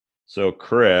So,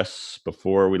 Chris,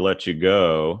 before we let you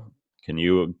go, can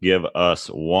you give us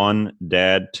one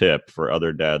dad tip for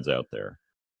other dads out there?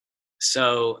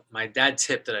 So my dad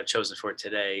tip that I've chosen for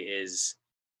today is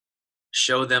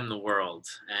show them the world.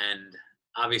 And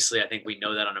obviously I think we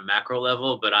know that on a macro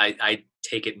level, but I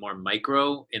take it more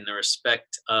micro in the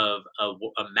respect of a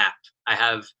map. I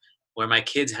have where my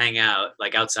kids hang out,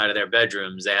 like outside of their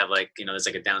bedrooms, they have like, there's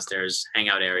like a downstairs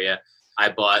hangout area. I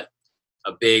bought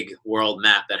a big world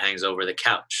map that hangs over the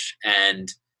couch. And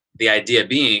the idea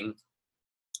being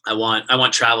I want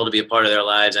travel to be a part of their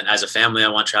lives, and as a family, I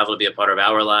want travel to be a part of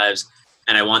our lives,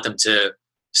 and I want them to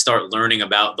start learning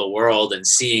about the world and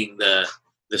seeing the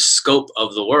scope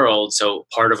of the world. So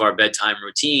part of our bedtime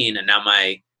routine, and now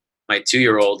my 2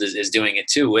 year old is doing it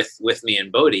too with me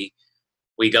and Bodhi.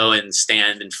 We go and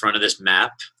stand in front of this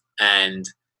map, and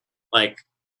like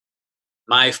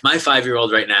my 5 year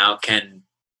old right now can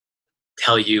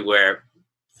tell you where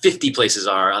 50 places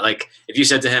are. Like if you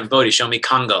said to him, Bodhi, show me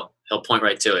Congo, he'll point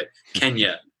right to it.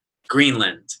 Kenya,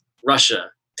 Greenland, Russia,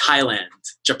 Thailand,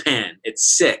 Japan.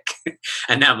 It's sick.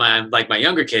 And now my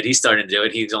younger kid, he's starting to do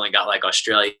it. He's only got like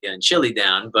Australia and Chile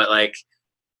down, but like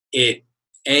it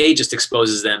just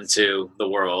exposes them to the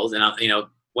world. And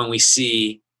when we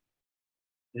see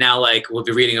now, like we'll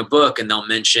be reading a book and they'll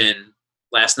mention,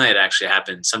 last night actually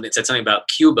happened, something, it said something about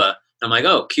Cuba. And I'm like,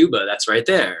 oh, Cuba, that's right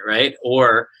there, right?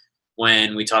 Or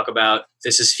when we talk about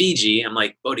this is Fiji, I'm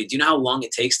like, Bodhi, do you know how long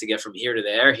it takes to get from here to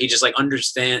there? He just like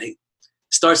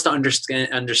starts to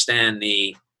understand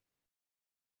the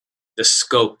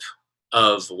scope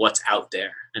of what's out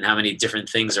there and how many different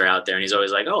things are out there. And he's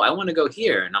always like, oh, I want to go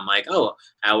here. And I'm like, oh,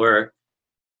 our,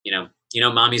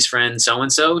 mommy's friend so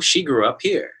and so, she grew up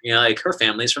here. Like her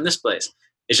family's from this place.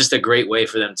 It's just a great way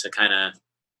for them to kind of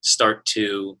start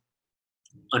to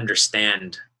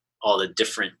understand all the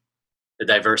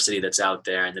diversity that's out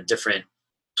there and the different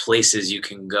places you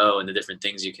can go and the different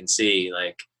things you can see.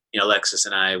 Like, Alexis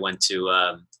and I went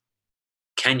to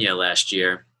Kenya last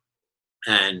year,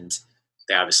 and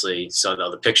they obviously saw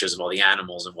all the pictures of all the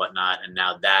animals and whatnot. And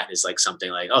now that is like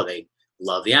something like, oh, they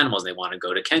love the animals. They want to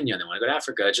go to Kenya and they want to go to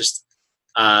Africa. Just,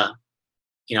 uh,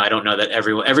 I don't know that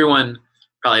everyone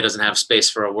probably doesn't have space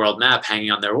for a world map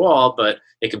hanging on their wall, but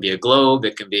it can be a globe.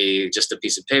 It can be just a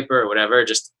piece of paper or whatever.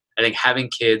 Just, I think having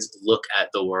kids look at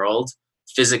the world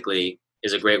physically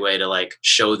is a great way to like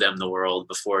show them the world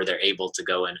before they're able to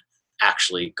go and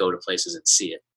actually go to places and see it.